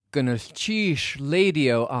Gunalchéesh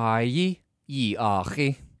ladio ai yi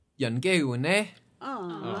achi. Yan geune.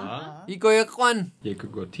 I go yakwan.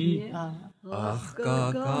 Yekugoti. Ach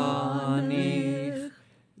gagani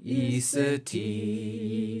isati.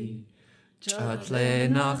 Chatle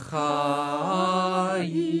nachayati.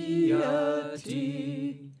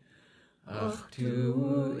 Ach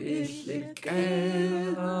tu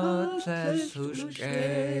ishlikera tlesushkei.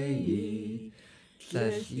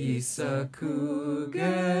 Tleshisa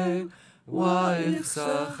kuge waich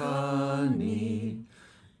sachani.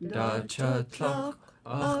 Da chatlach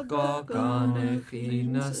ach gaganech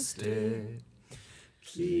inaste.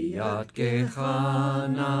 Kliat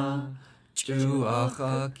gechana chuach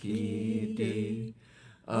akidi.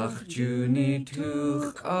 Ach juni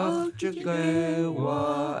tuch ach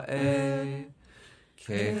jagewa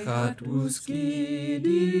Kechat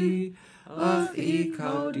uskidi ach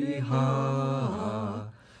ikaudi ha.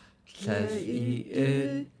 Tlech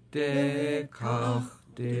I de kach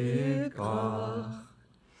de kach.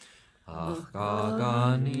 Ach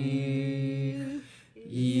gagani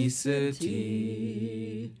isati.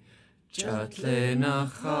 Chatle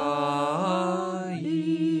nachayati.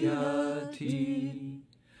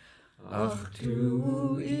 Ach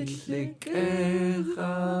tu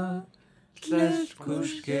itlikcha. Tlech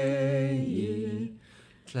kushkei.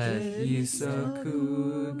 Tlech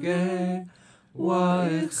yisakuge.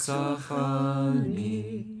 Waich sachani.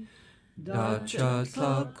 Da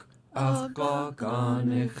chatlak ach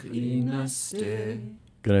gaganech inaste.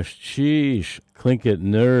 Gunalchéesh, Tlingit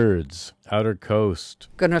nerds, Outer Coast.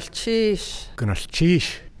 Gunalchéesh.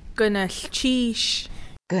 Gunalchéesh. Gunalchéesh.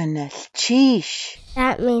 Gunalchéesh.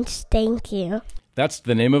 That means thank you. That's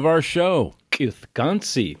the name of our show.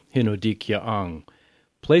 Kithkansi Hinodikyaang.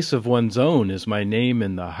 Place of one's own is my name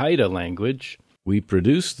in the Haida language. We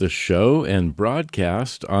produce the show and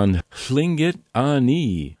broadcast on Lingit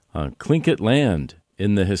Aani, on Tlingit land,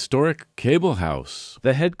 in the historic Cable House,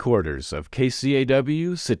 the headquarters of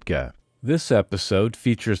KCAW Sitka. This episode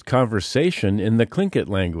features conversation in the Tlingit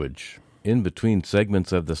language. In between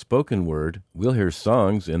segments of the spoken word, we'll hear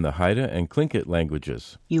songs in the Haida and Tlingit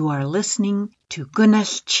languages. You are listening to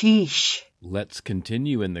Gunalchéesh. Let's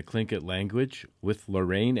continue in the Tlingit language with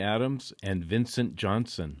Lorraine Adams and Vincent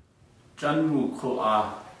Johnson. Janwu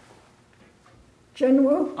ku'a.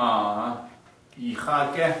 Jinwu?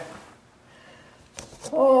 Yichage.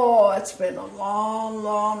 Oh, it's been a long,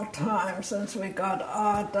 long time since we got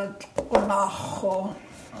out at Gunacho.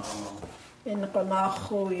 In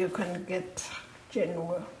Gunacho, you can get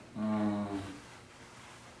Jinwu.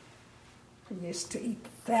 We used to eat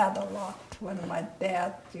that a lot when my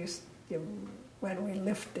dad when we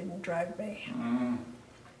lived in Dry Bay.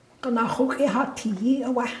 Gunacho ki hati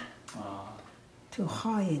awa. To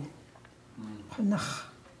hain. Gunach.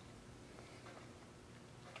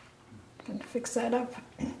 Can fix that up.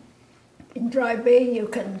 In Dry Bay, you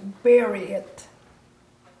can bury it.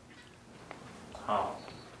 How?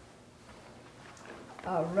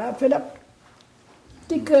 Wrap it up,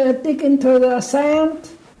 dig into the sand,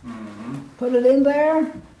 put it in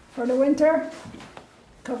there for the winter,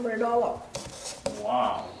 cover it all up.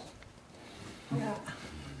 Wow. Yeah.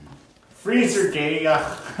 Freezer gay.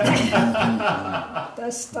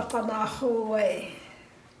 That's the Kanaho way.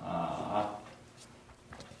 I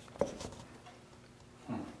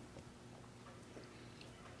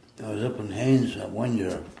was up in Haines one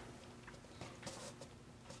year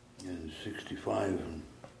in '65, and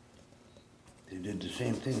they did the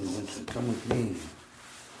same thing. They went to come with me.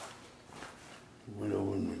 We went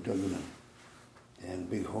over and we dug in they had a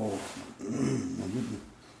big hole.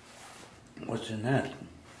 What's in that?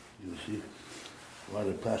 You see, a lot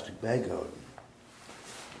of plastic bag out.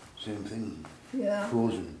 Same thing. Yeah.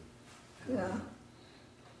 Frozen. Yeah.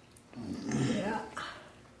 Yeah.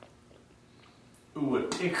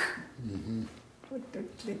 Uatik. Put the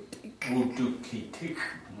tick. Udukitik.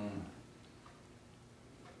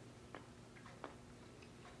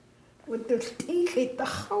 With the tick, it the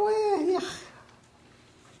away.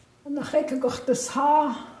 En dan ga ik ook de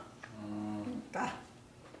haar.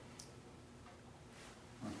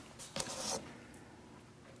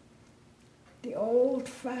 The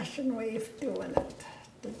old-fashioned way of doing it.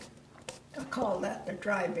 I call that the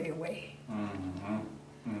Dry Bay way.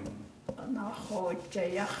 Kanacho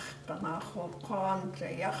jayach, kanacho kwan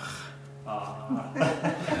jayach.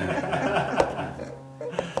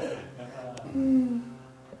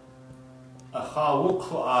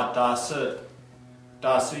 Achawuklo a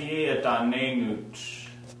dasa ye a danenut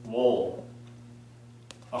wool.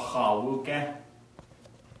 Achawuke.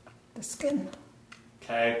 The skin.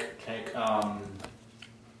 Keg,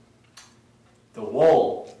 the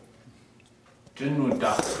wool. Juneau.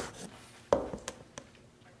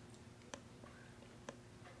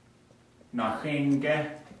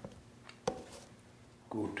 Nachinge.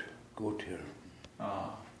 Goat hair.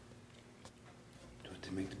 Ah. That's what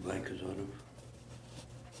they make the blankets out of.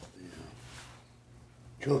 Yeah.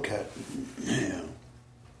 Chocat. Yeah.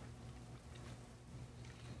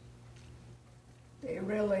 They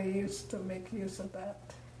really used to make use of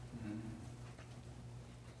that.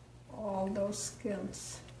 All those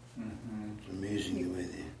skins. It's amazing the way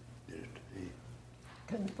they did it.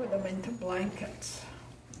 Can put them into blankets.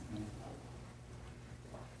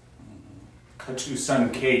 Kachu son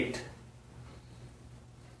Kate.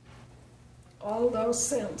 All those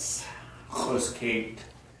scents. Chus Kate.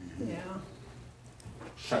 Yeah.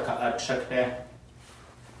 Shaka at Shakde.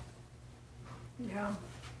 Yeah.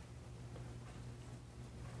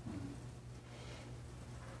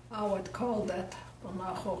 I would call that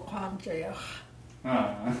Banacho Kwanjayach.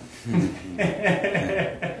 Ah.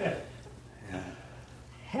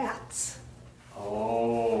 Hats.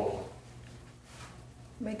 Oh.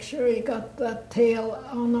 Make sure you got that tail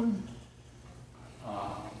on them.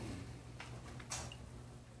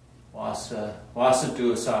 Wasa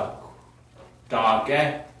do sa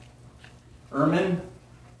dogge? Ermine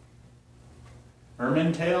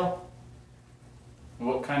tail?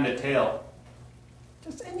 What kind of tail?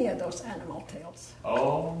 Just any of those animal tails.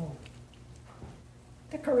 Oh.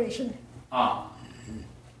 Decoration. Ah.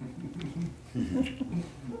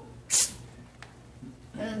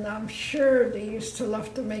 And I'm sure they used to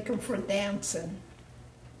love to make them for dancing.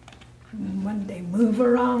 And when they move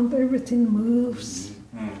around, everything moves.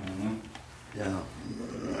 Mm-hmm. Yeah.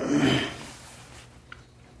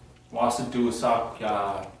 Wasa do sa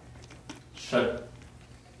shut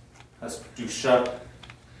as do shut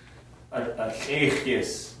a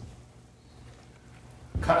echtjes.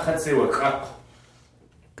 Gaat ze wat krak.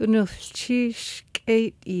 Gunalchéesh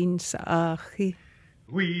Kate in Saachi.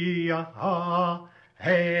 We are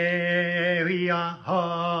hey, we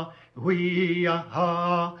are we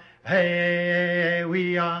are hey,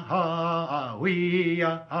 we are we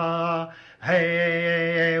are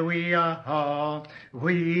hey, we are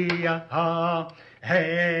we are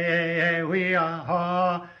hey, we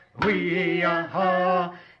are we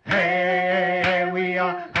are hey, we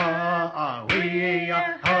are we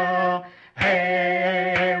are hey,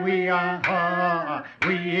 we are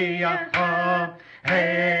we are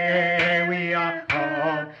hey, we are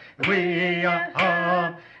we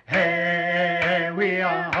are hey, we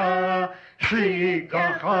are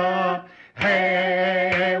Sitka,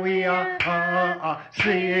 hey, we are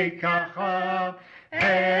Sitka,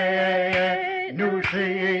 hey, nu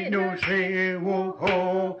see,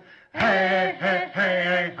 woo, hey,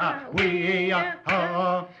 we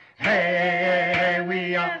are, hey,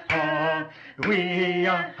 we are, we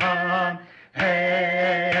are,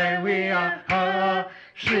 hey, we are,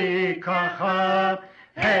 Sitka,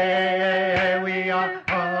 hey, we are,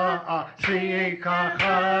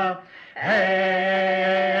 Sitka,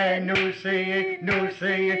 hey, nu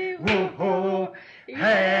see, woo,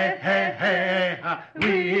 hey,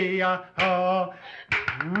 we are,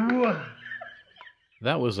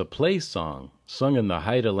 That was a play song, sung in the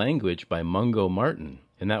Haida language by Mungo Martin,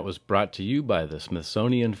 and that was brought to you by the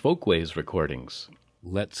Smithsonian Folkways recordings.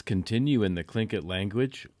 Let's continue in the Tlingit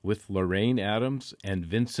language with Lorraine Adams and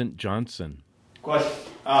Vincent Johnson.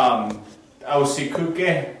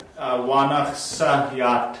 Ausikuke wanach sa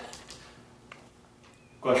yat.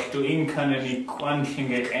 Gwash tu inkan ni kwan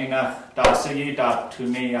hinge enach dasa dat tu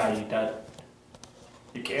me dat.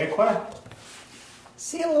 Ik ekwa?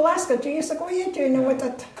 See, Alaska, do you go in with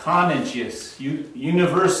it? Colleges,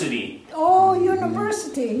 university. Oh,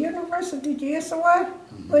 university, do you say what?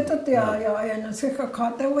 With it, yeah, and it's a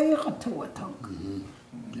cut away, you got to a tongue.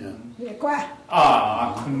 Yeah. Yeah, quoi?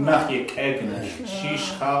 Ah, kunach ye kegna,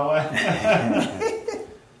 shish hawa.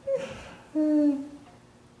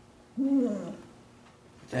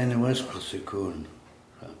 Danny was Chassikun.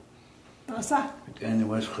 What's that? Danny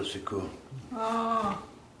was Chassikun. Ah.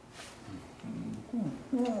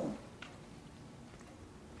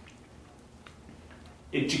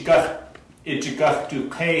 Itchigach tu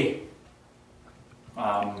kay.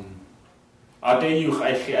 Adeyuch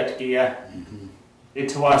aishi atgia.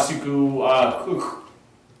 Itwasigu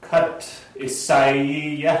cut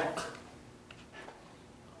isai yak.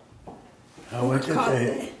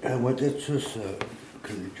 What did sus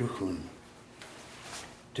Juchun?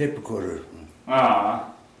 Tape recorder. Ah.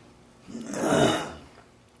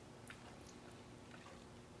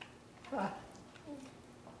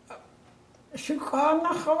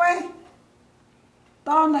 Shukana away.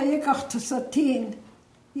 Donna, you got to 13.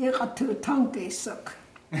 You got to tongue suck.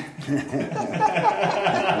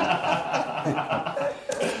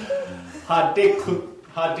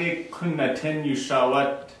 Hadi kunatin you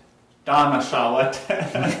shawat, dana shawat.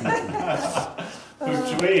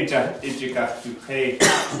 Ujweja ijigach tu hey.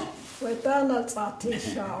 Wedana tsati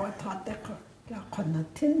shawat hadi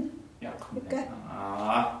kunatin. Okay.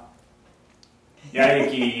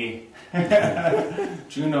 Yaiki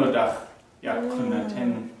Juneau dach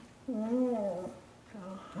yakunatin.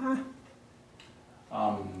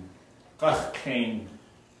 Gach Kane,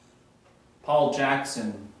 Paul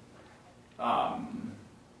Jackson,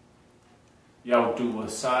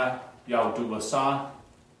 Yauduwasa,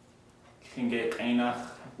 Lingit Ainach,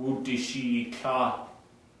 Wudishi Kla,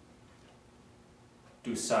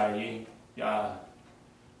 Dusayi, Ya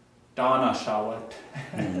Dana Shawat.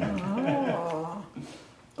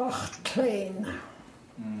 Gach Kane.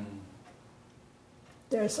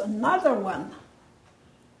 There's another one.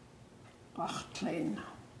 Gach Kane.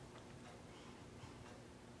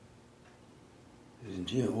 Isn't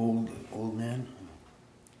he an old man?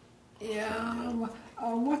 Yeah.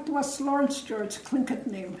 What was Lawrence George Tlingit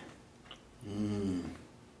name?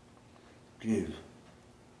 Jeez.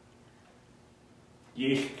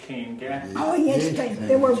 Yich Kane, yeah? Oh, yes,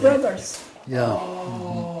 they were brothers. Yeah.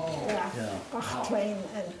 Oh. Yeah. Gach Kane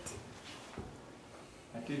and...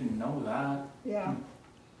 I didn't know that. Yeah.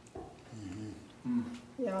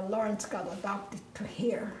 Yeah, Lawrence got adopted to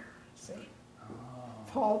here. See.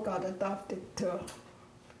 Paul got adopted to...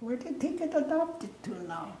 Where did he get adopted to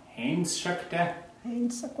now? Haynes Shakta?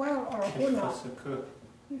 Haynes, well, or who knows?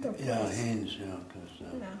 Yeah, Haynes, yeah.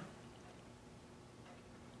 Yeah.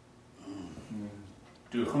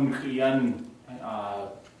 Du Hunkian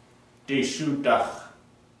de Shudach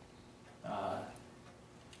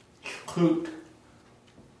Kut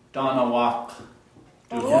Donawak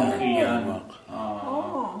Du Hunkian.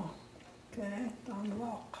 Oh, okay,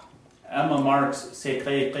 Donawak. Emma Marks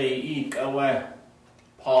Sekre Ik Awe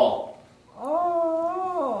Paul.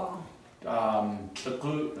 Oh.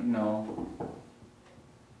 No.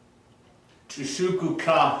 Tushuku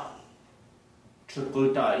Ka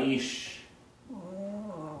Chukuta Ish.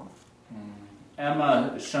 Oh.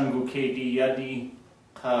 Emma Shangu Kedi Yadi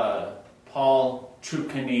Ka Paul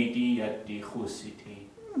Chukanedi Yadi Husiti.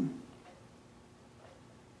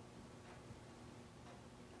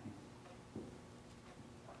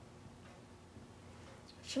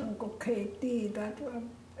 Shango KT, that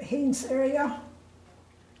Haynes area?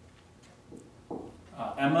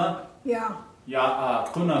 Emma? Yeah. Yeah,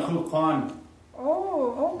 Kuna Kwan.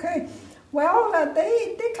 Oh, okay. Well,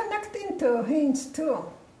 they connect into Haynes too.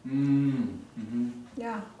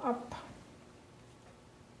 Yeah, up.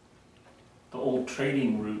 The old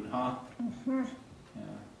trading route, huh?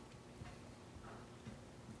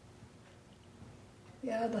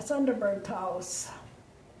 Yeah, the Thunderbird House.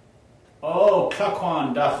 Oh,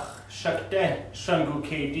 Klakwan Dach Shakte Shangu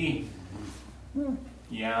KD.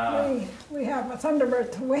 Yeah. We have a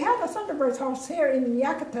Thunderbird. We have a Thunderbird House here in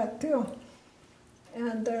Yakutat too.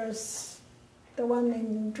 And there's the one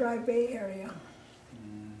in Dry Bay area.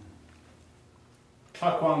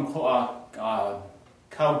 Klakwan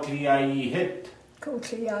Kautliai hit.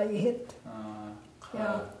 Kautliai hit.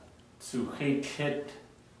 Yeah. Suhit hit.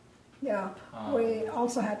 Yeah. We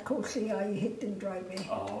also had Kautliai hit in Dry Bay.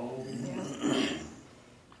 Oh. Yeah.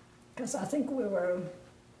 Because I think we were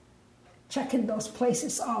checking those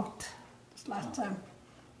places out this last time.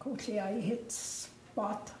 Kautliai hit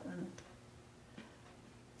Spot and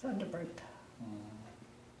Thunderbird.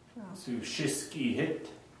 So Shiski hit.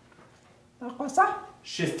 What's that?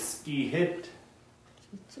 Shitsky hit.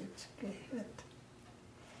 Hit.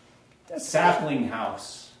 Sapling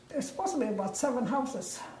house. There's supposed to be about 7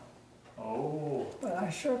 houses. Oh. But I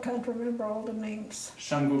sure can't remember all the names.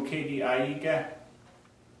 Shangu Kedi Aiga.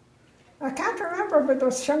 I can't remember if it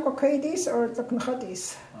was Shango Kadis or the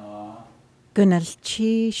Knchadis.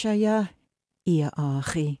 Gunalchéesh aya ia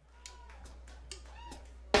achi.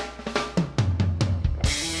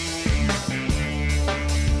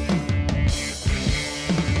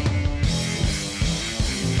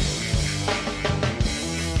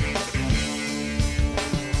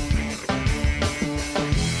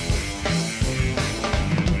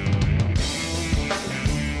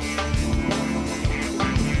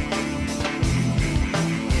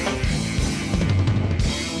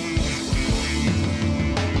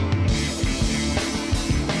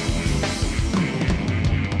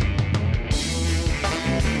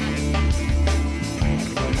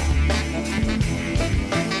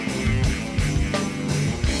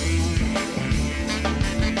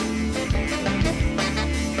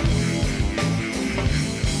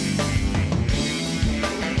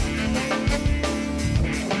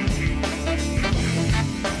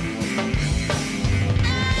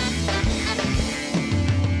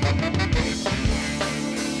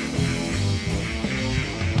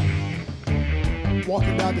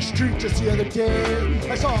 down the street just the other day.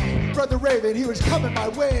 I saw Brother Raven, he was coming my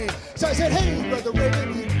way. So I said, hey, Brother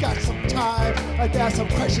Raven, you got some time? I'd ask some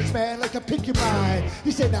questions, man, like to pick your mind.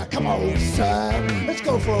 He said, now come on, son, let's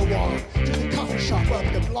go for a walk to the coffee shop up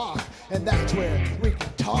the block. And that's where we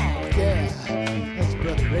can talk, yeah. That's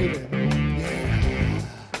Brother Raven, yeah.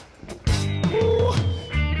 Ooh,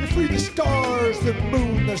 you freed the stars, the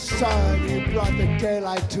moon, the sun. You brought the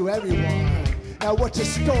daylight to everyone. Now what's the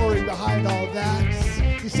story behind all that?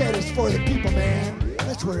 He said it's for the people, man.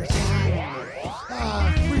 That's where it's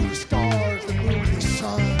at. Free the stars, the moon, the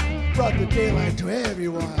sun. Brought the daylight to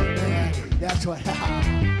everyone, man. That's what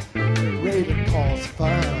Raven calls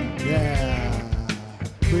fun, yeah.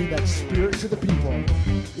 Bring that spirit to the people,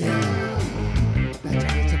 yeah. That's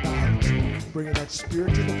what it's about. Bringing that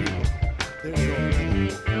spirit to the people. There we go,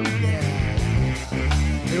 brother. Yeah.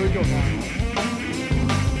 Here we go now.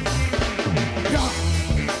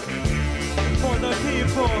 For the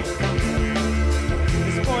people,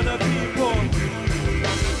 it's for the people,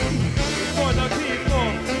 for the people,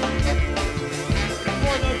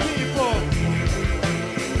 for the people,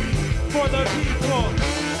 for the people,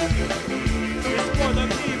 it's for the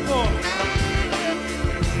people,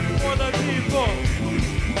 for the people,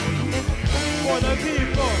 for the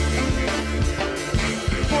people,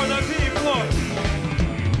 for the people.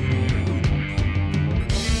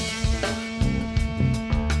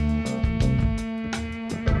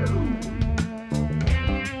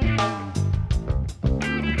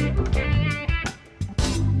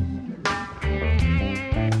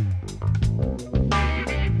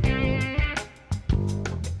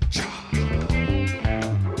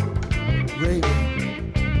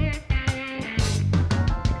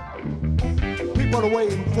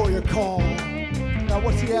 Waiting for your call. Now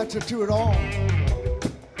what's the answer to it all?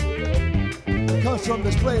 It comes from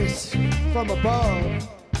this place, from above.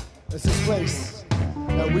 It's this place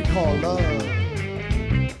that we call love.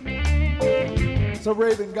 So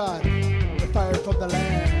Raven got the fire from the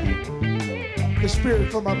land, the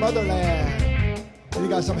spirit from our motherland. And he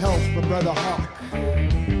got some help from Brother Hawk.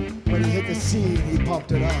 When he hit the scene, he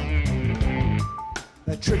pumped it up.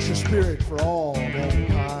 That trickster spirit for all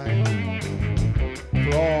mankind.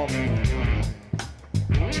 For all mankind.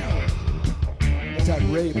 It's that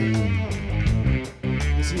Raven.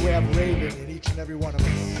 You see, we have Raven in each and every one of us.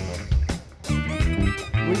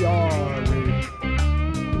 We are Raven.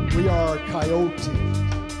 We are Coyote.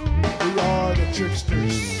 We are the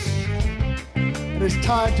tricksters. And it's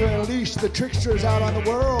time to unleash the tricksters out on the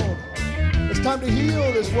world. It's time to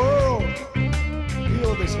heal this world.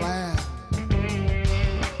 Heal this land.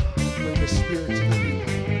 Bring the spirit to the people.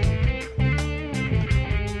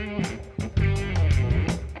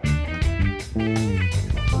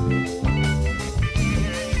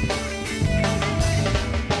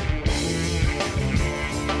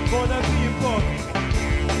 For the people,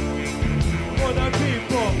 for the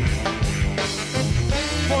people,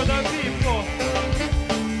 for the people,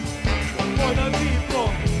 for the people,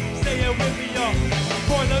 say it with me, y'all.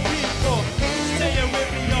 For the people, say it with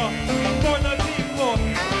me, y'all. For the people,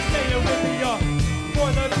 say it with me, y'all. For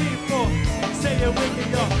the people, say it with me,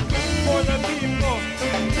 y'all. For the people,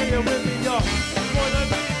 say it with me, y'all. For the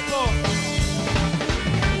people,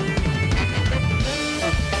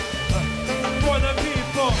 for the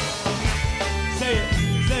people. Say it,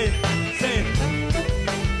 say it, say it.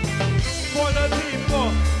 For the people.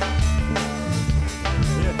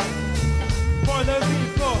 Yeah. For the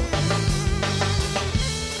people.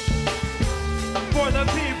 For the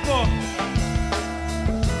people.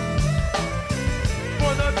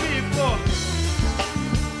 For the people.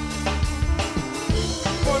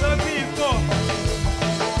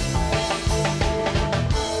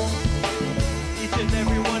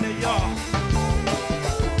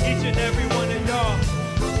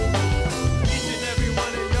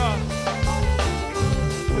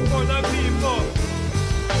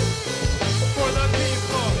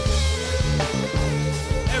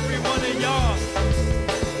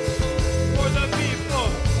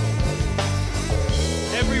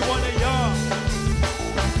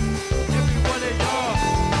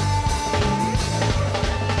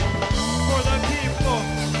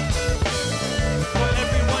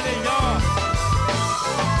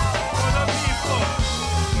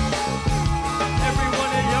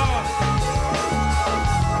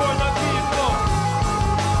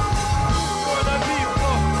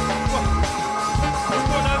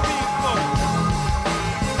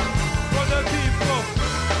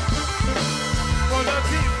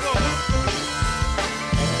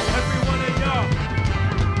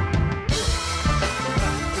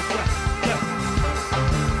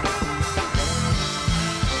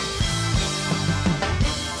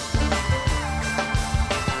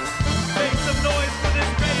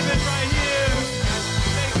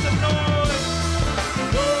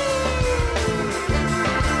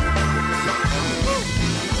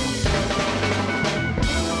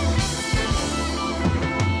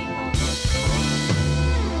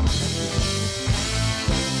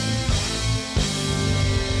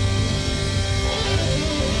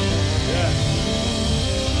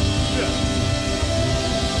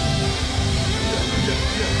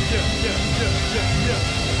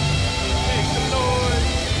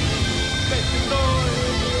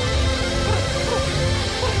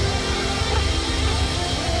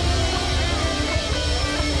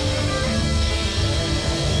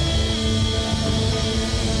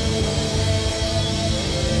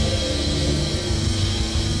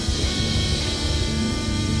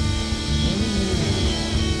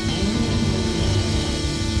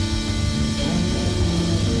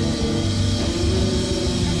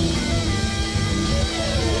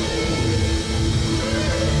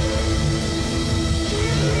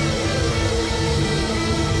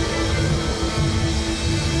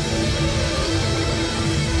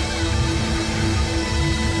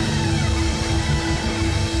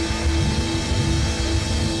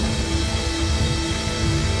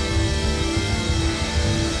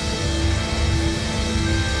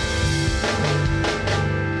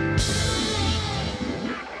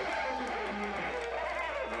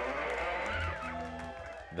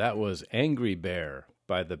 That was Angry Bear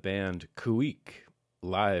by the band Kuik,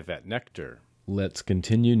 live at Nectar. Let's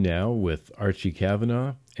continue now with Archie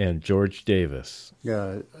Kavanagh and George Davis.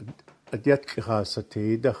 Yeah, at yet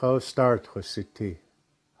city, the house start with city.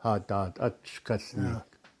 Had that at Katnik.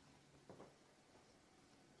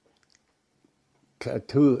 A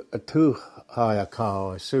two high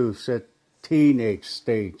cow, so said teenage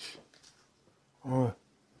stage. Oh.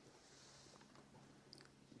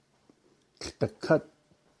 The cut.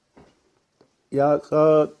 Yeah,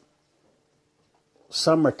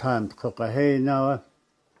 summertime cook a hay now.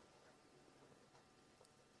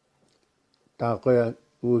 Dagoya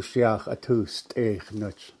ushiach a two stage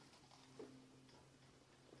nuts.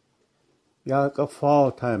 Yeah,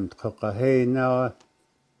 fall time cook a hay now.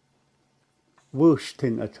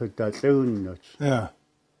 Woostin a to the soon nuts. Yeah.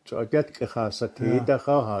 So I get a tea, the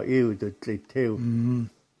how you did it too.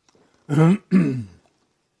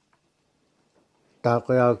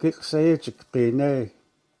 Dagoya gig say it's a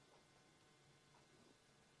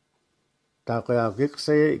Dagoya gig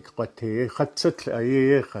say it got tea, hat a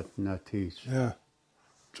year at not teach. Yeah.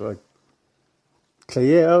 So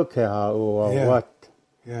clear okay how or what?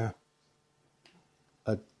 Yeah.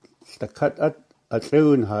 The cut at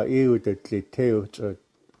soon how you did it too. So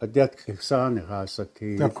a dead son has a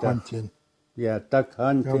tea. Duck hunting. Yeah, duck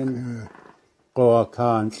hunting. Go a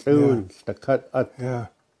can soon. The cut at. Yeah.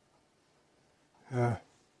 Yeah.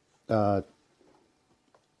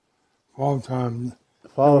 Fall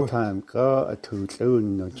time go a too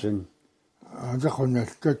soon, no gin. The one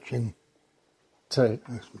that's touching. So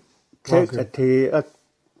take a tea at.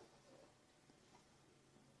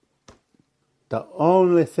 The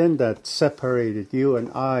only thing that separated you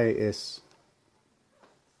and I is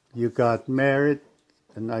you got married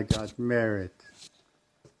and I got married.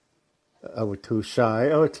 I was too shy.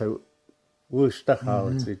 I was too wish the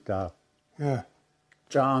house with that. Yeah.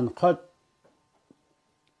 John cut.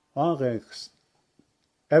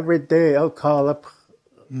 Every day I'll call up.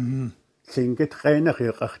 Tlingit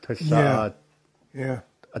to Yeah. Yeah.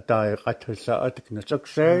 A day to say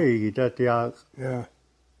that yeah.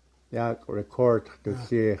 Yeah, record to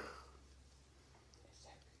see.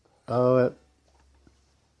 A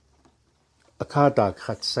kadak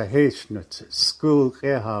had saheshnut school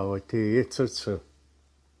kehawati it's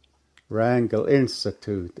Wrangell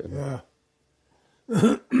Institute. Yeah.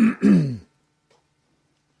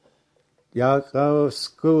 Yeah, go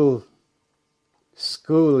schoolie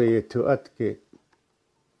to Utki.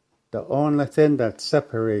 The only thing that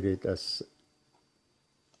separated us,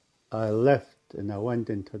 I left and I went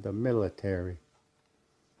into the military.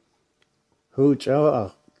 Who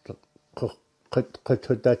Joe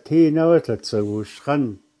Katudatino to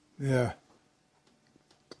Wushkan. Yeah.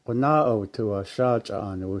 Onao to a charge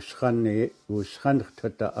on Wushkan to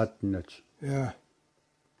the Atnach. Yeah.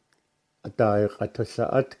 A die at a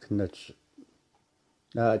Atnach.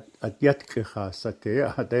 At Yatkha Sati,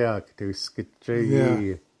 a day to skit.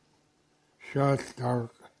 Yeah. Short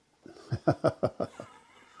dark.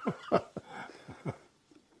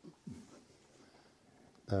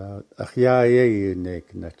 Achia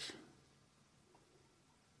unique nuts.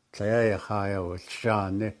 Tlaya higher with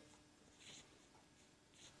Shani.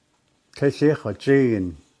 Keshich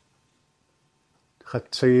Jean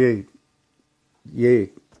Hatsi ye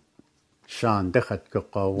Shan Dechat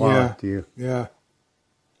Gokawat you. Yeah.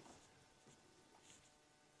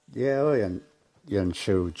 Yeah, yan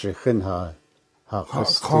show Jichin ha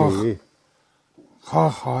Hasti.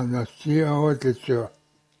 Ha na see what it's your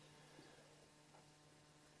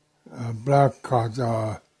black card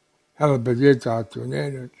helbedita to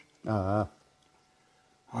net.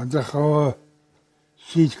 And the whole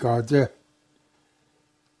seat card there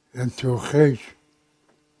and to hedge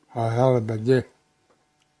a helbedit.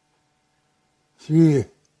 See,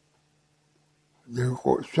 there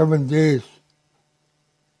go 7 days.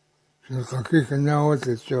 So I kick now what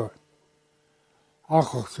it's your. I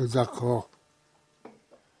go to the clock.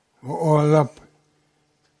 All up.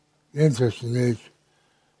 Interesting age.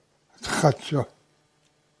 Gatje.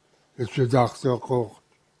 Dat je dacht ook.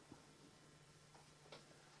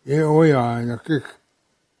 Ja, oh ja, en dan kijk.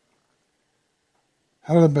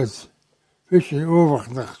 Helbet. Vissen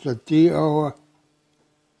overgedacht. Dat die oude.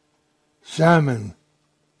 Samen.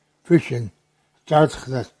 Vissen. Het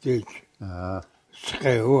uitgedacht steeds.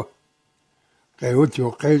 Schreeuwen. Schreeuwt je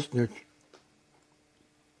ook eens niet.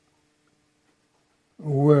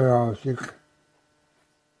 Hoe als ik.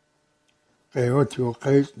 Schreeuwt je ook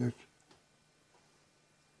eens niet.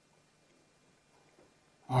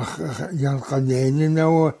 Ach, Jan kan de ene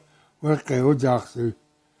nou, waar ik heel dacht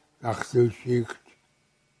u ziek.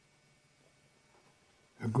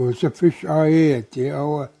 goes a fish I ate the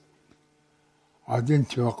hour. I didn't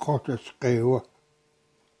to a quarter scale.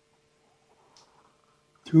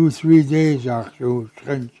 2-3 days after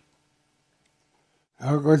French.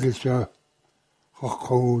 I got this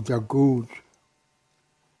cold a good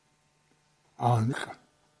and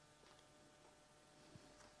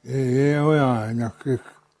yeah, we are in a kick.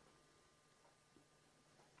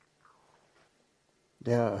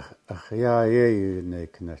 Yeah, you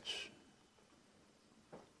naknach.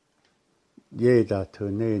 Ye that to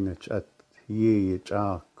nanach at ye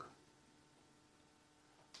jack.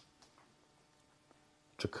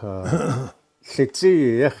 Chaka.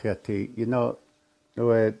 Sitsi yachati, you know,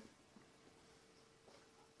 the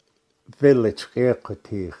village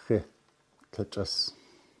equity, such as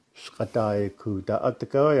Shkatai Kuda at the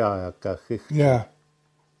Goya Gachik. Yeah.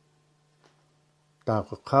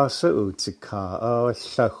 Casa Utsika,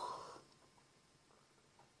 Sach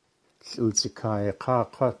Utsika,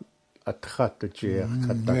 Kaka at Khatuji,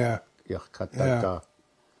 Katak, Yakataka.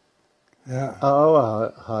 Yeah.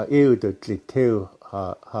 Oh, ha eudutly too,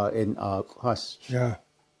 ha in our hust. Yeah.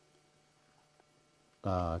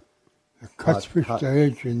 The catfish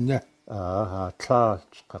stage in there. Ha class,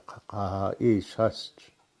 ha east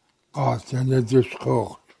hust. And they just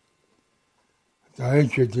caught. The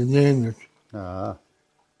edge of the name.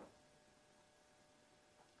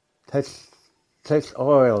 Test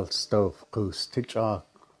oil stove goose titch off.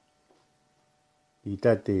 You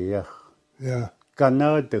did the yeah.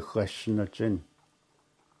 Gana the question of gin.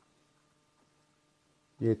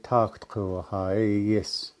 You talked to her,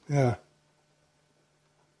 yes. Yeah.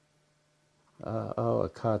 A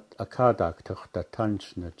cardac took the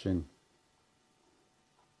tension of gin.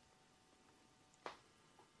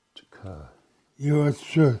 You are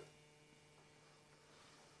sure.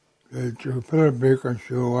 The Peter Bacon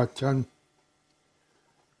show what's on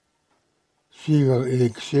Seagull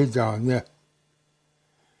egg sit down there.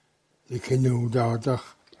 The canoe down there.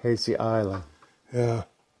 Hazy Island. Yeah.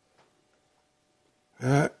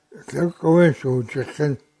 Look away so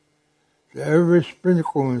chicken. Every spin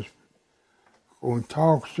going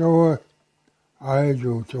talk so I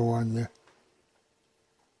do to one there.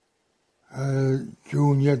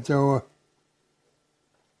 Junior though.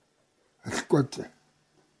 It's good.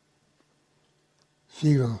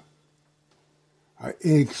 Seagull. I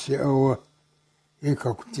eggs over. Ik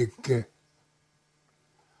ook dikke.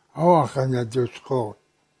 Oh, gaan dat dus gewoon.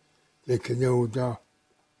 De canoe daar.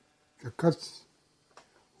 De kat.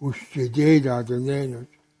 Hoe studeer daar de Nederland?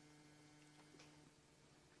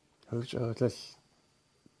 Let's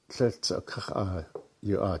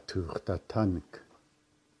you are to that tank.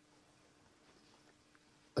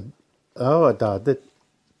 Oh, dat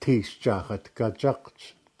teach jacket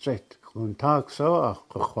gajakt. Zet contact zo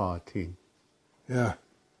achtergwaartien. Ja.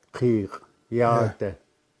 Kier. Ja, de.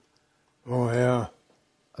 Oh ja.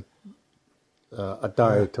 A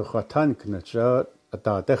daar toch wat tanken, zo. A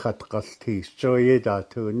daar de gaat gasties. Zo je daar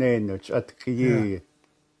toe nemen, het kier.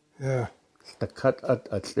 Ja. De kat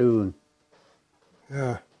het doen.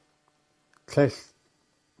 Ja.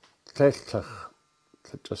 Klestig.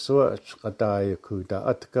 Het is zo het daar je kuda.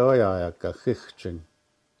 Het goeie gezichtje.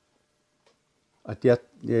 Het je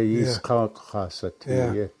is koud gasset.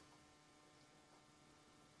 Ja.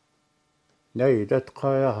 Nee, dat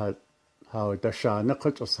kan je houden. Dat is niet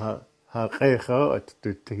goed als haar eigen uit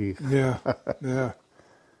de teeth. Ja, ja.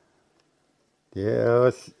 Ja,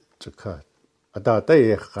 dat is te koud. Dat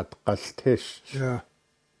je gaat Gunalchéesh. Ja.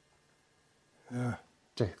 Ja.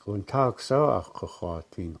 Zeg, een taak zo afgegooid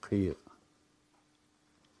in Gier.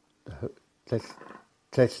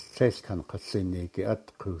 Het kan gezien ik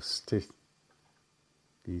uitgerust.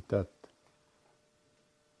 Die dat.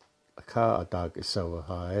 Ik ga dag is zo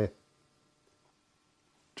haar.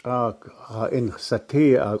 In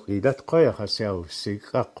satire, dat kan je zelf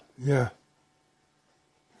zeggen. Ja.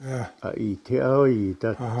 Ja. ITO,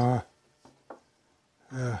 dat. Aha.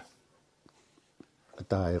 Ja.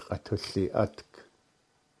 Daar gaat het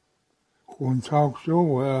Gewoon talk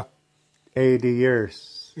zo, 80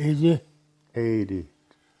 years. 80? 80.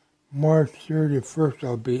 March 31st,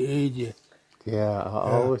 I'll be 80. Yeah,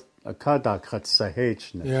 always. I can't that say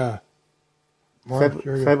age. Yeah.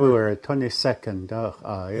 February 22nd.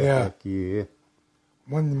 Yeah. Yeah.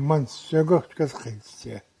 1 month ago,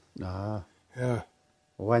 yeah. Yeah.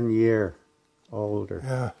 1 year older.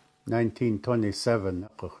 Yeah. 1927.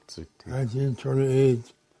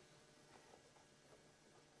 1928.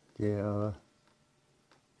 Yeah.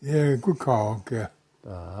 Yeah, good call, yeah.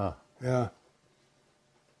 Yeah.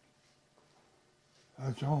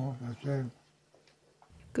 That's all, that's it.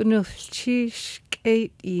 Gunalchéesh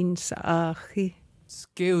 8 sa achi.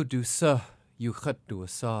 Skeo du sa Yuchatu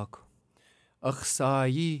Sak. Ach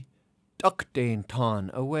Sayi Duckdain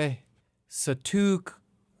Ton away. Satuk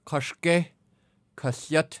Kashke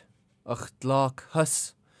Kasyat Ach Tlak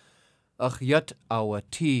Hus. Ach Yat Awa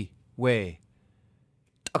Ti Way.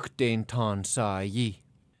 Duckdain Ton Sayi.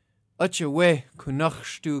 Acha we kunach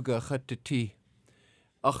stuga chatati.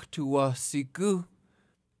 Ach tuwa sigu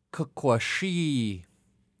kakwashi.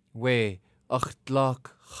 We ach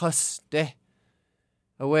tlak chaste.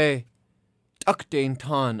 Away duckdain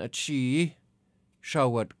tan at she.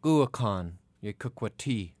 Shawat guakan ye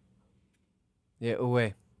kakwati. Ye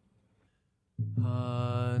away.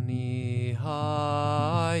 Hani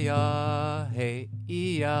haya he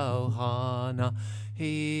iau hana.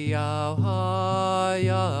 Hiau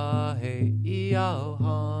haya he iau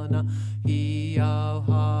hana. Hiau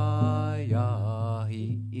haya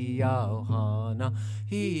he iau hana.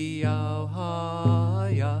 Hiau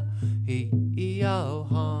haya he iau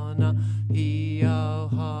hana. Hiau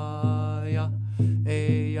haya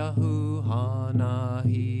eyahu hana.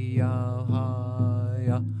 Hiau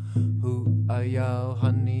haya hu ayau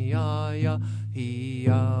haniaya.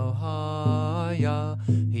 Hiau haya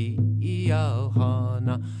he iau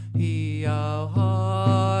hana. Hiau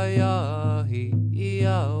haya he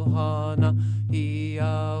iau hana.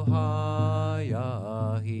 Hiau haya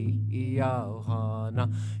he iau hana.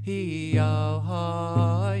 Hiau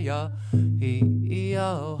haya he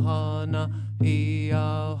iau hana.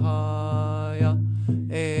 Hiau haya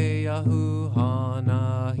eyahu hana.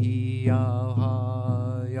 Hiau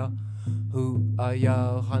haya hu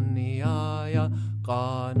ayau haniaya.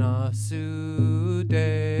 Kana sude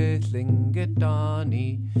Lingit Aani.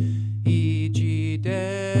 Iji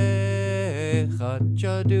de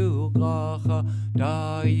chadjadu gacha.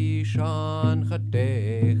 Daishan chade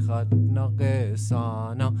chat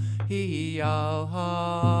nagesana. Hiau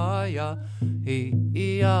haya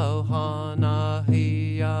hiau hana.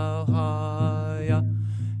 Hiau haya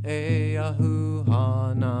eyahu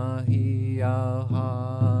hana. Hiau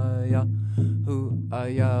haya hu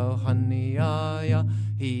ayau haniaya.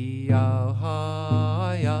 Hiau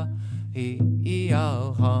haya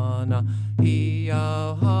hiau hana. Hiau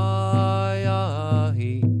haya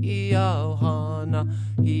hiau hana.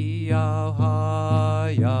 Hiau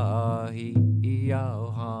haya hiau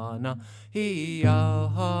hana. Hiau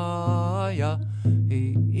haya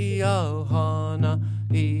hiau hana.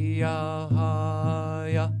 Hiau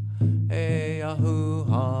haya eyahu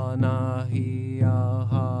hana. Hiau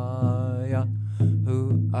haya hu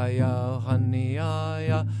ayau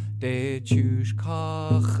haniaya. De chush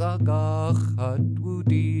kachagachat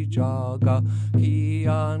wudi jaga.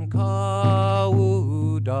 Kian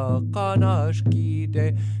kawuda kanashkide.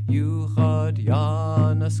 Yuchad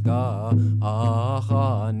yanaska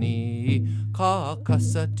ahani.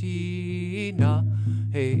 Kakasatina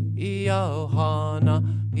he iau hana.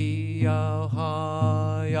 Hiau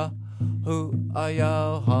haya hu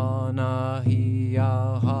ayau hana.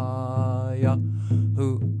 Hiau haya hu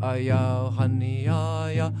ayau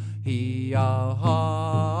haniaya. Hiau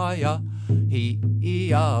haya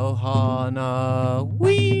hiau hana.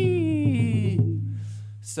 Wee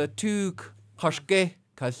satuk kashke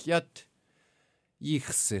kasyat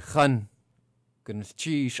yichsichan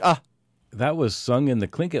Gunalchéesh. That was sung in the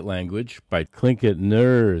Tlingit language by Tlingit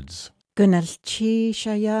nerds. Gunalchéesh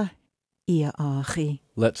aya ia achi.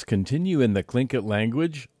 Let's continue in the Tlingit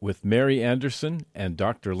language with Mary Anderson and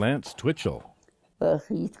Dr. Lance Twitchell.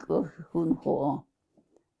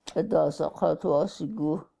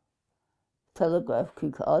 Telegraph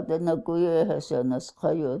kick adena guye hasanas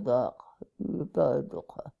kayo da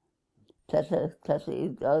doka. Tata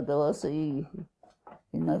was you're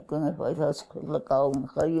not gonna fight us like our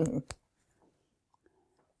kayo.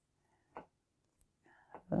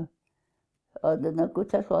 Adena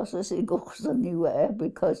guta process goes anywhere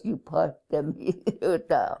because you parked them here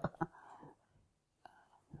down.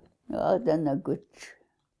 Adena good.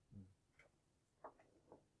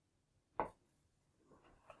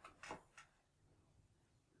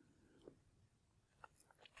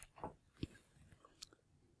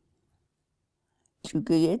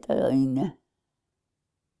 Chugayeta ina.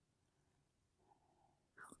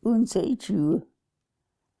 Unsay chu.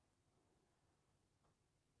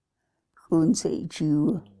 Unsay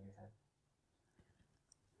chu.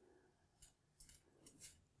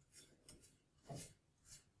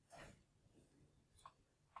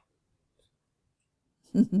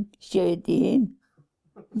 Shadin.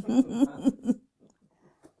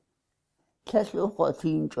 Teslo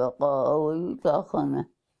qatin chaqa aw yutakhana.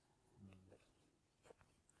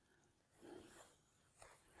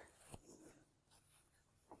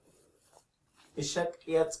 Ishak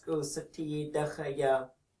Yatsku Sati Dachaya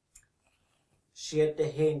shit the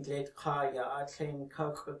hindlet kaya atling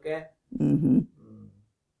kakake.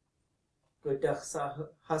 Godag sa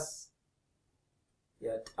has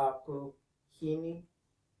yat aku hini.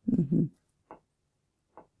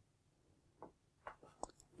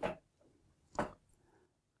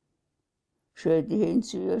 Shit the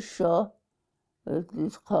hindlet shaw.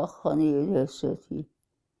 This kakani yasati.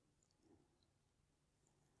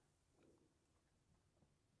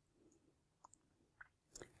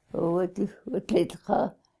 What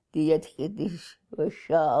little the yet hiddish was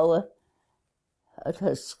shower at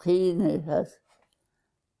her screen. It has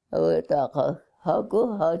a darker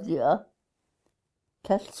hago hadia.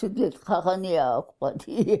 Catch it Kakania, but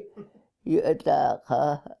you at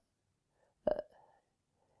darker.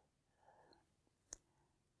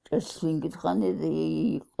 Just think it honey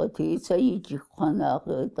the what is a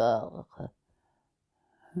yikana darker.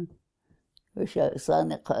 Wish I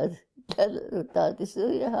son a card. That is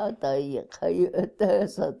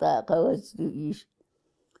how I was to eat.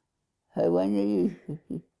 When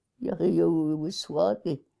you was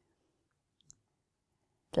swati.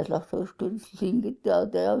 That I first could sing it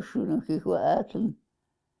out there, shouldn't he go at him?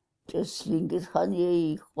 Just sing it,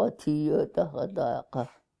 honey, what he at the Hadaka.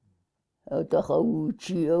 Out the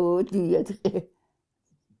Hauchi, oh, dear.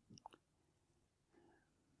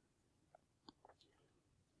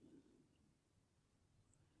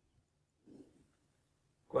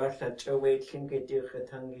 Gwalla chawe Tlingit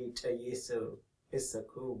Yuchatangi cha Yesu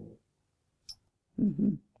Isaku.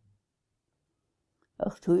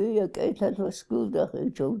 Ach, tu je kijkt dat was schuldig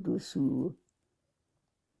in Jodu Su.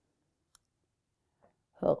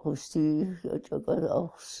 Agusti, dat je gaat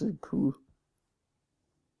afzoeken.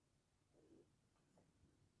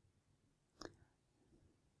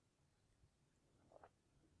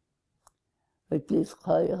 Het is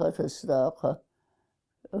geïcht te staken.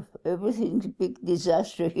 If everything's a big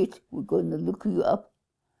disaster hit, we're going to look you up.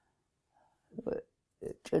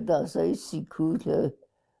 That's I see cool to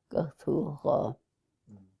go to.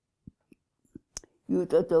 You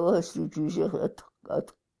thought I was to do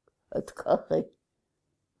at Kaki.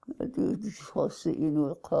 I do this house in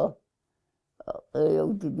your car. I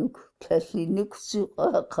don't look, Cassie looks to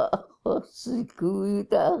a car, see cool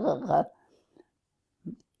there.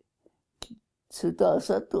 So that's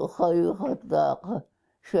at the higher hot dark.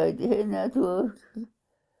 Shade network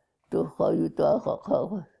to how you talk.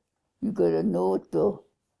 You got a note to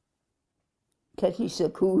Cathy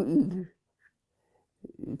Saku.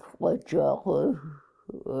 What job?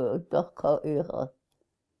 Daka era.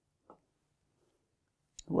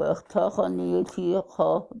 Well, talk on the here,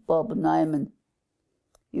 Bob Nyman.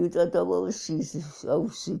 You thought I was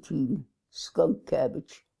sitting skunk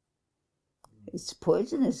cabbage. It's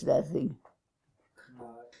poisonous, that thing.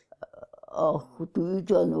 Oh, do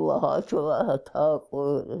you know how to talk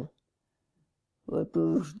or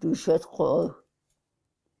do shut call?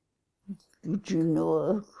 Did you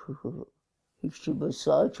know if she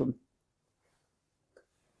massage him?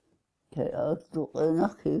 Okay, I'll do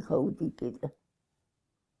enough here. How did you get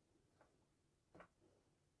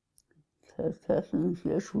it?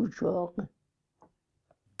 Yes, we talk.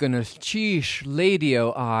 Gunalchéesh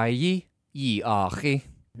ladio ayi ye achi.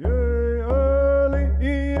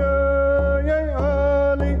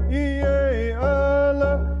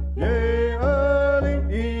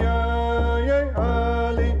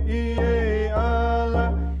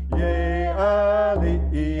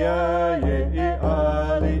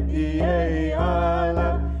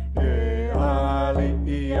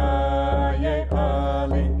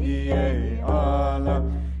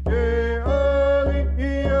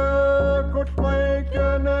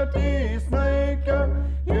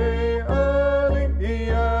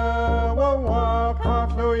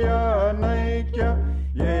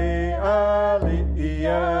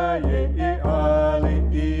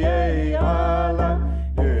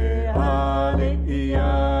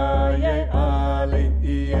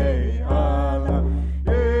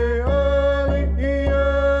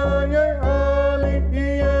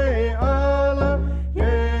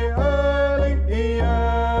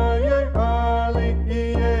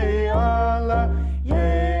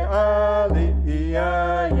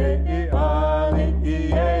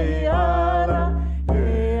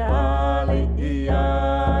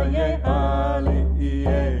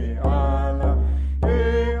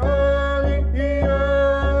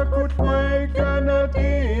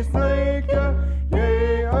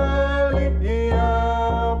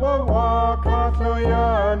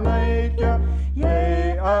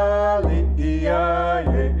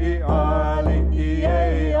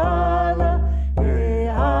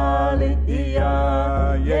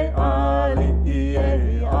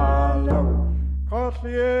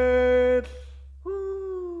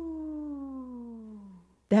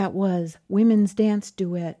 was Women's Dance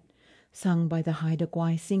Duet, sung by the Haida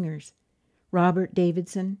Gwaii singers, Robert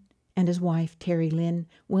Davidson and his wife Terry Lynn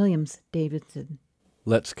Williams Davidson.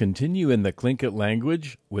 Let's continue in the Tlingit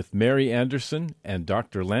language with Mary Anderson and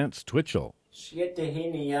Dr. Lance Twitchell. Lingit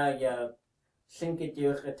Aani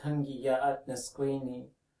at Nasquini.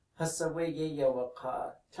 Hasaway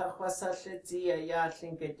Yawaka. Tahwasatlia ya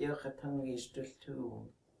Lingit Aani Stultu.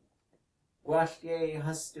 Washye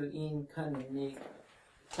Hastu in Kanik.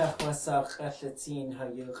 Tahwasak Atlatin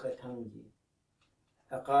Hayukatangi.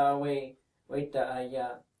 Akawe, Waita Aya,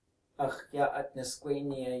 Achya at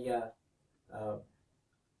Nasquini Aya.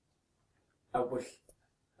 Abush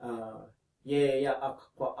ya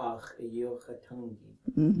akwa ach yukatangi.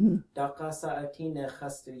 Dakasa atina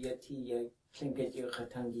hastu yati Lingit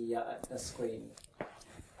yukatangi ya at Nasquini.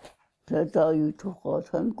 Tata you took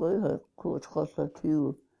out and go coach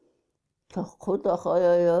Hosatu.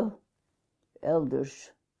 Takotahaya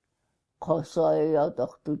elders. Kasaya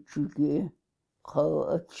Dr. Chugi.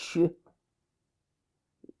 Ka achi.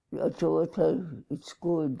 It's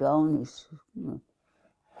going down.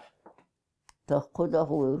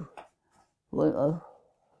 Takodahu were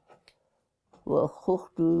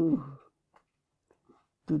hooked to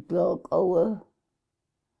dog our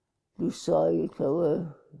decide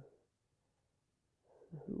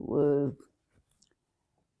were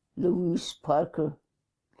Louise Parker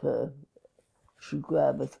she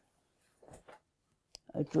grabbed it.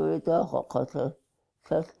 I told it that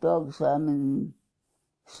dog salmon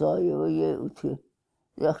saw you to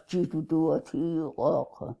to do what he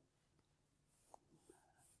walk.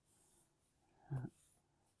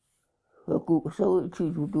 So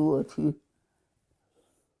to do what he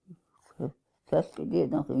that's again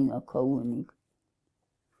nothing a cowing.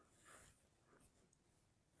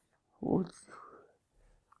 What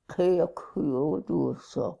KTOO do a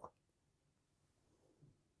sock.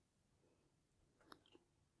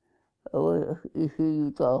 Oh, if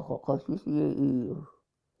you talk, because you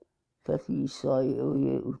that he saw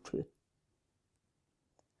you.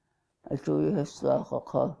 I show you his those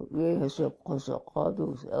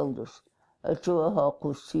elders. I show how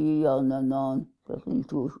to see on and on. That he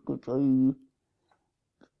took good to you.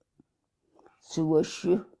 So was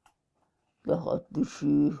she the hot the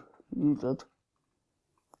she you that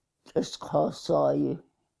just saw you.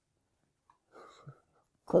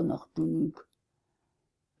 Connect to me.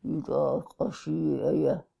 You talk, or she,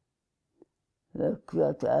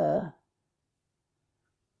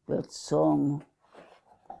 that song.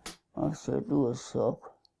 I said, do a song.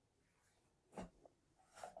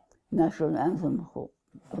 National anthem,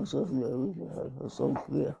 was a song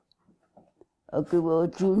clear. I give her a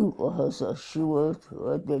June for her, so she was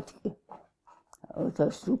a dead. I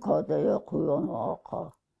was to call the Yaku on our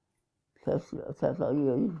car. That's a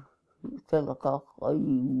car I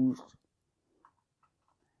used.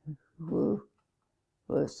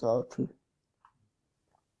 We're salty.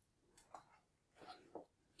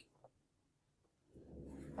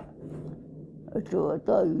 I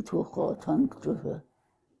thought you took our tongue to her.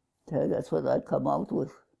 That's what I come out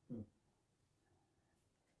with.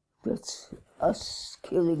 That's us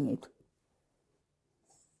killing it.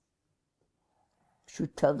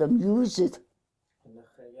 Should tell them use it.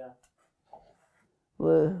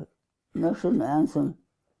 Well, national anthem.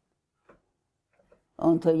 I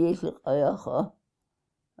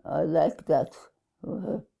like that.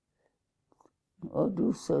 I'll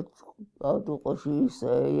do what she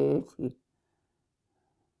say.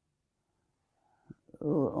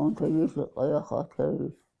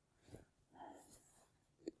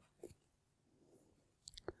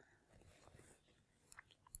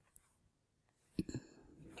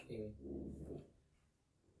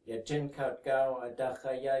 Yajin Katgao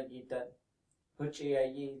Adachaya Yidat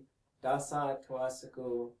Huchiayi Dasa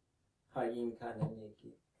Tuasaku Hayin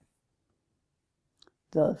Kananiki.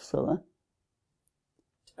 Dasa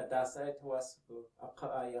Adasa Tuasaku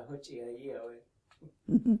Akaya Huchiayi.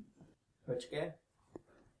 Huchke?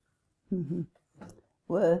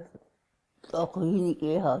 Well, talk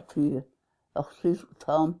really hard to you. Actually,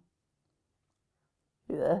 Tom.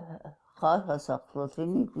 Yeah, hard as a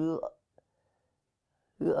thing you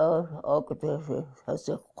are architect as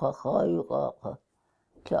a Kahayu.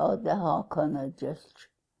 Cloud the Hakana just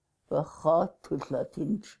the heart to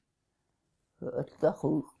Latinch at the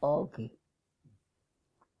whole argy.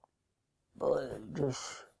 But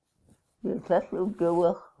just you can't look the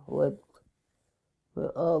work with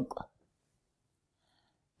the arg.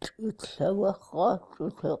 It's a heart to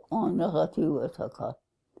the honorary with a car.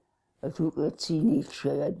 I took a teenage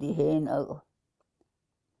at the hen.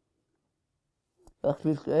 I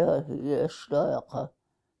think yes,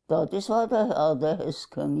 Dat is wat de is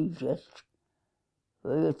kan niet just.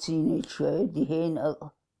 We zien niet die heen.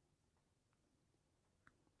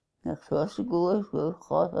 Ik was goed, we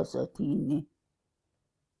gaan als het niet.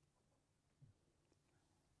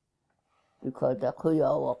 Ik had dat goeie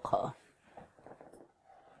ook.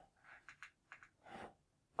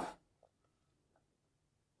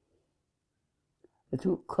 Het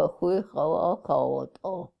ook goeie ook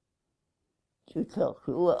al. Ik dacht,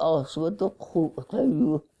 als we toch goed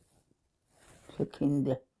zijn, de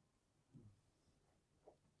kinderen.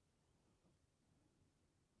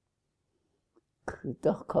 Ik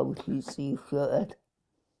dacht, kan ik niet zien of het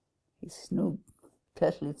is no,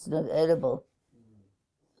 it's not edible.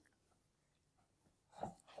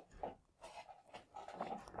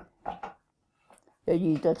 En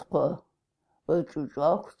je dat gewoon, wat je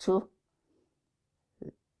zag zo,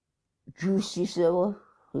 juicy zo,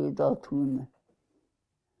 je dat doen.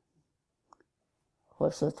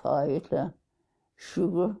 Was het high,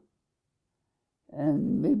 sugar,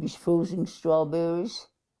 and maybe frozen strawberries,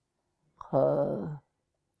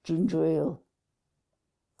 ginger ale.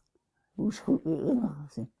 Hoe goed weer in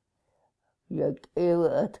gezien. Je hebt ale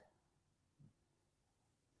uit.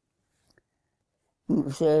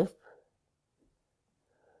 Hoe zelf.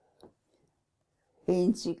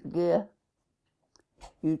 Eens ik keer.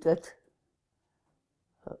 Je dat.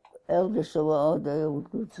 Elders zo oud,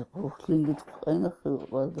 dat klinkt het enig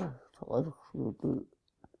wat ik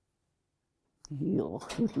hier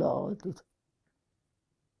goed laat.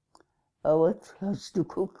 Wat als de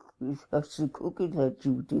koeken dat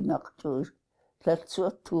je die nacht was, dat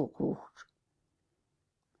soort toegevoegd.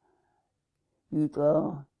 Je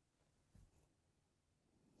daar.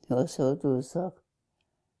 Ja, zo doe ik.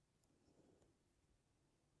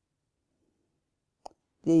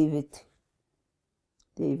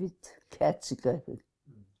 David Ketchikan.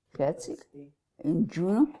 Ketchikan? In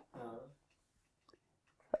Juneau?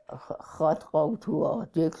 Gaat gauw toe,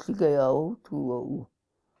 KCAW toe.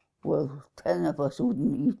 Well, 10 of us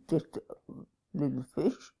wouldn't eat this little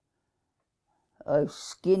fish. I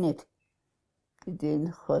skin it.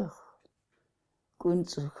 Then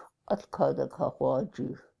kunst atkada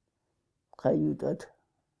kawaji. Kayu that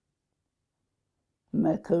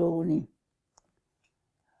macaroni.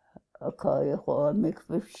 I make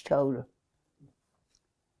fish chowder.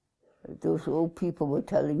 Those old people were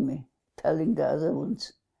telling the other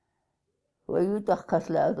ones. Well, you don't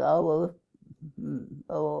cut out our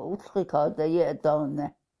uitgekauwd dat je het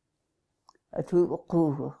dan het hoe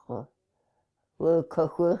we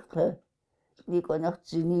gehoord die kon nog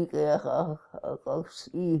zien als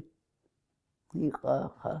die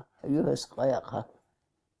graag je is graag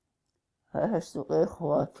hij is toch echt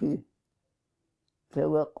wat hij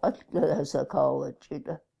wil altijd als ik hou het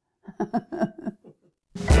zitten.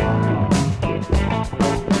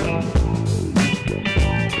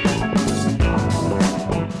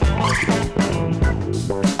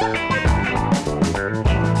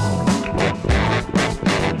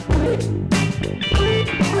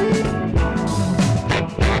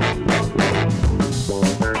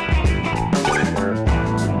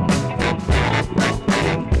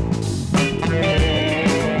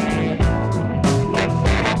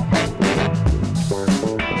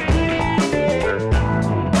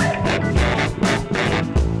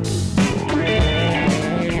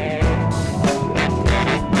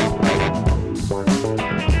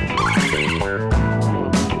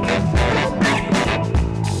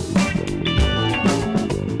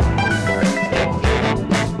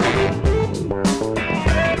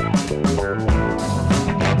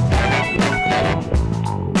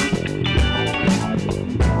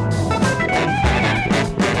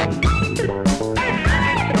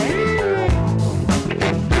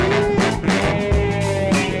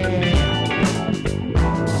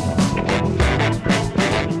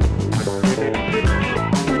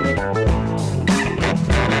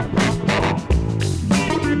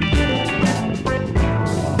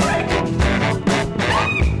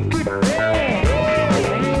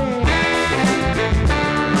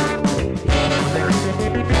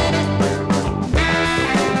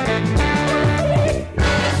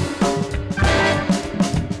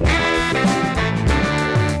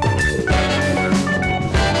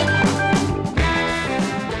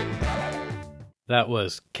 That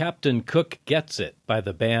was Captain Cook Gets It by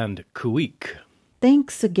the band Kuik.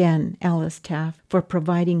 Thanks again, Alice Taff, for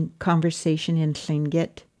providing conversation in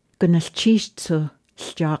Tlingit. Gunalchéesh to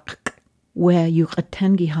Sjak, where you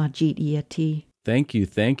atangi hajit iati. Thank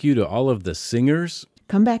you to all of the singers.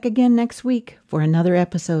 Come back again next week for another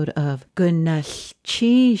episode of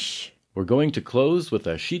Gunalchéesh. We're going to close with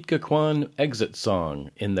a Sitka exit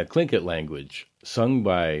song in the Tlingit language. sung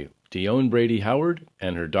by Dione Brady Howard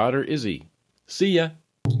and her daughter Izzy. See ya!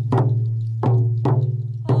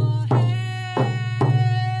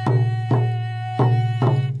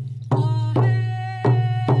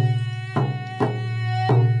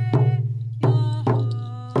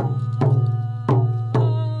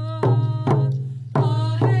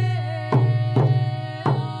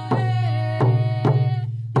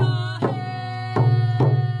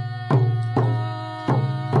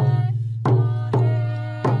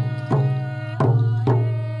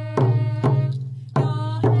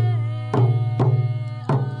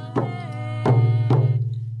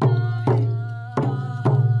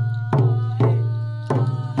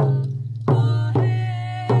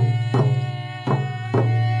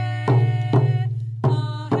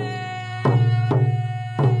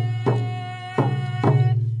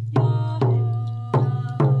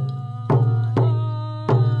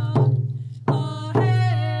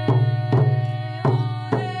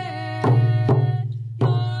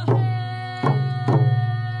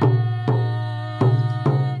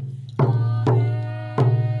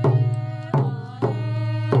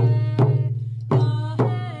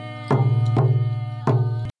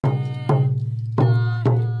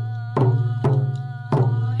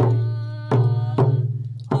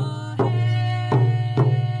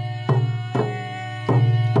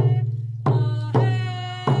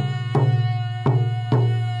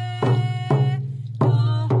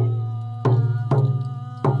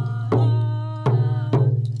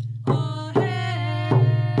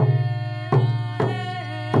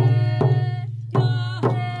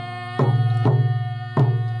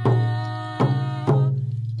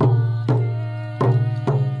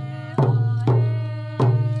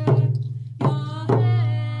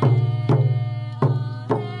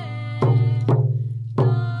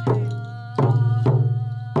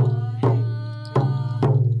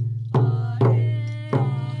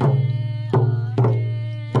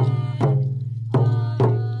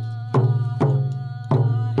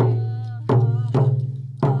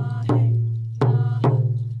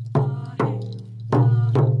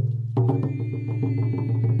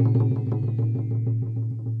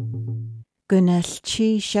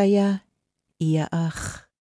 Gunalchéesh ia ach.